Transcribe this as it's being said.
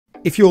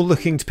If you're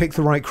looking to pick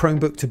the right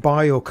Chromebook to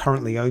buy or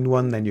currently own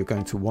one, then you're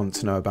going to want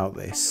to know about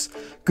this.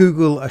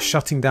 Google are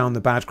shutting down the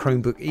bad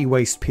Chromebook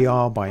e-waste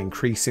PR by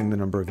increasing the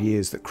number of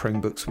years that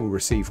Chromebooks will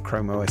receive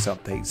ChromeOS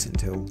updates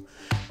until.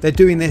 They're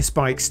doing this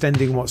by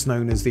extending what's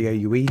known as the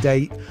AUE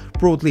date,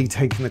 broadly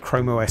taking the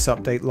ChromeOS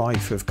update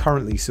life of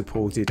currently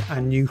supported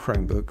and new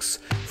Chromebooks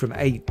from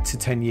 8 to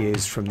 10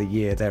 years from the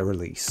year they're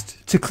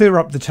released. To clear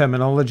up the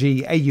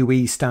terminology,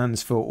 AUE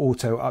stands for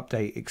Auto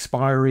Update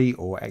Expiry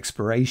or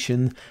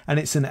Expiration, and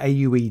it's an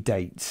AUE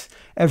date.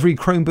 Every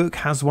Chromebook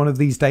has one of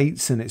these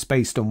dates, and it's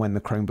based on when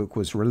the Chromebook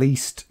was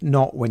released,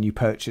 not when you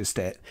purchased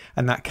it,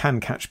 and that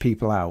can catch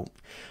people out.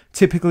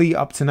 Typically,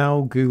 up to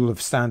now, Google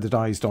have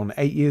standardized on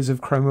 8 years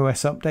of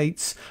ChromeOS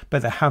updates,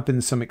 but there have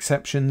been some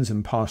exceptions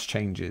and past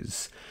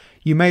changes.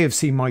 You may have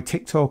seen my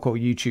TikTok or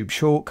YouTube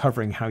short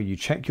covering how you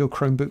check your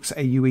Chromebook's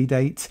AUE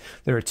date.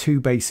 There are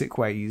two basic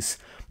ways.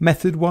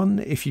 Method 1,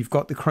 if you've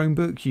got the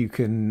Chromebook, you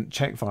can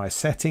check via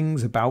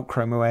Settings, About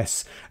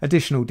ChromeOS,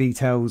 Additional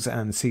Details,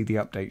 and see the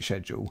update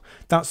schedule.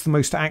 That's the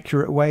most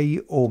accurate way.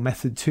 Or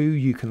Method 2,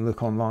 you can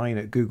look online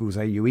at Google's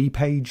AUE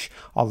page.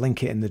 I'll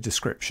link it in the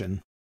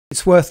description.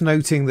 It's worth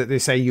noting that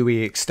this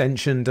AUE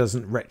extension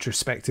doesn't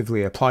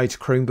retrospectively apply to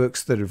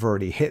Chromebooks that have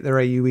already hit their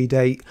AUE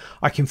date.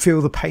 I can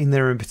feel the pain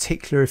there, in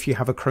particular if you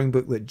have a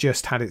Chromebook that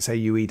just had its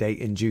AUE date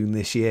in June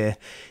this year.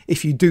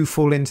 If you do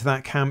fall into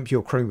that camp,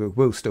 your Chromebook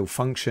will still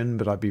function,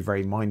 but I'd be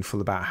very mindful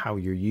about how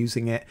you're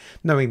using it,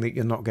 knowing that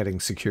you're not getting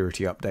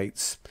security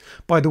updates.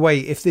 By the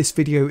way, if this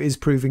video is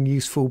proving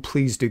useful,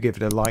 please do give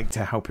it a like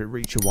to help it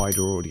reach a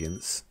wider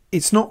audience.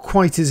 It's not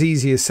quite as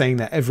easy as saying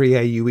that every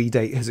AUE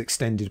date has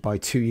extended by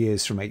 2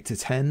 years from 8 to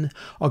 10.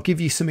 I'll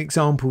give you some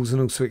examples and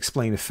also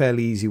explain a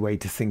fairly easy way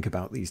to think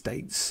about these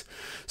dates.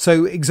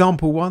 So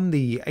example 1,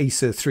 the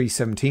Acer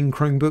 317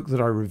 Chromebook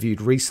that I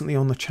reviewed recently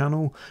on the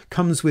channel,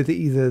 comes with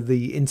either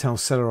the Intel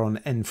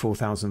Celeron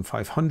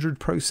N4500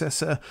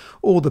 processor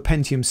or the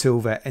Pentium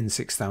Silver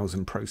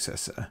N6000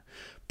 processor.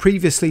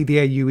 Previously, the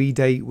AUE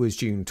date was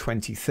June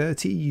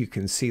 2030. You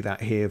can see that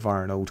here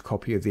via an old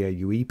copy of the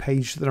AUE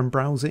page that I'm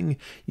browsing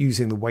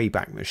using the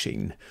Wayback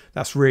Machine.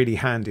 That's really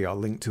handy. I'll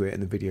link to it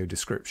in the video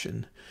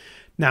description.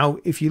 Now,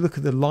 if you look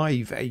at the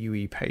live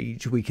AUE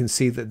page, we can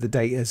see that the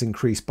date has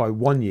increased by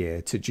 1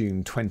 year to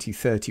June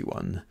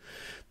 2031.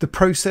 The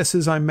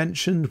processors I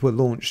mentioned were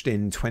launched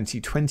in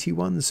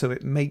 2021, so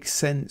it makes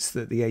sense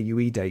that the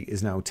AUE date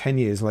is now 10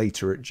 years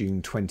later at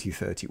June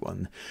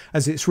 2031,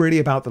 as it's really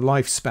about the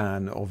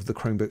lifespan of the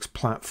Chromebook's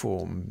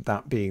platform,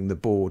 that being the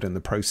board and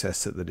the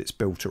processor that it's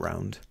built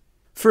around.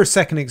 For a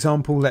second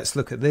example, let's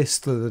look at this,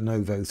 the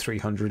Lenovo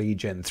 300E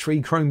Gen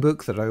 3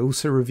 Chromebook that I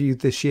also reviewed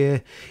this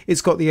year.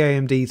 It's got the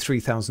AMD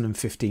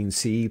 3015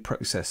 CE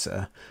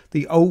processor.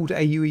 The old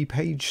AUE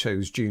page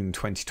shows June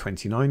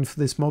 2029 for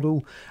this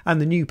model,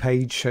 and the new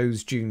page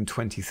shows June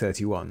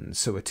 2031,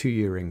 so a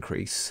 2-year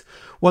increase.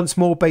 Once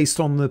more, based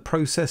on the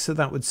processor,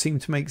 that would seem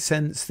to make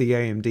sense. The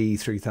AMD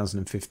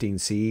 3015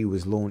 CE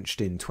was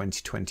launched in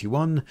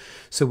 2021,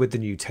 so with the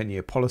new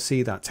 10-year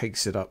policy, that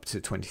takes it up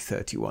to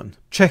 2031.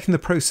 Checking the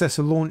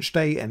processor launch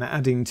date and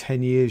adding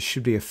 10 years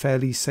should be a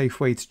fairly safe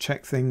way to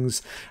check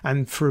things,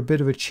 and for a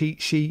bit of a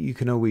cheat sheet, you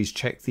can always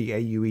check the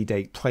AUE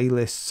date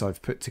playlists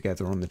I've put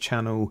together on the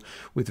channel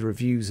with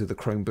reviews of the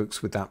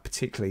Chromebooks with that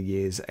particular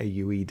year's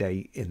AUE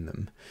date in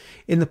them.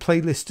 In the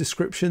playlist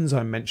descriptions,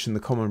 I mentioned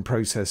the common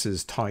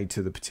processors tied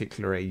to the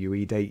particular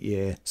AUE date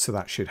year, so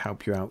that should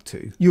help you out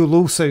too. You'll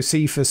also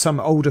see for some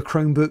older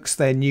Chromebooks,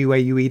 their new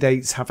AUE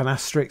dates have an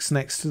asterisk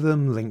next to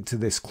them linked to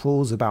this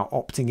clause about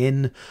opting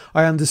in.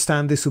 I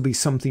understand this will be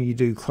something you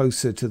do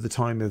closer to the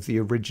time of the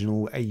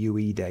original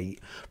AUE date,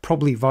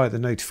 probably via the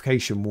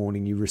notification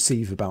warning you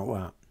receive about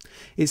that.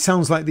 It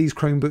sounds like these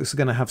Chromebooks are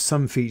going to have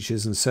some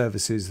features and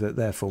services that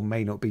therefore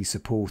may not be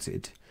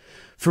supported.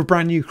 For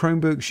brand new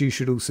Chromebooks, you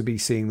should also be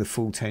seeing the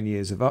full 10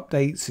 years of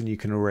updates, and you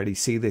can already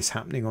see this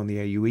happening on the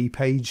AUE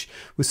page,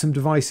 with some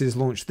devices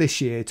launched this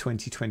year,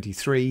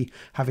 2023,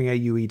 having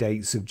AUE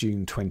dates of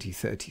June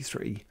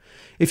 2033.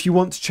 If you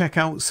want to check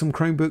out some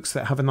Chromebooks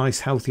that have a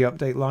nice healthy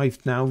update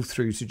life now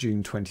through to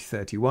June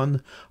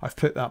 2031, I've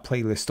put that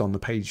playlist on the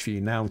page for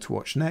you now to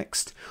watch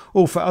next,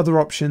 or for other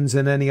options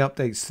and any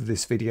updates to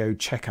this video,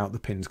 check out the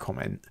pinned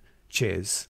comment. Cheers.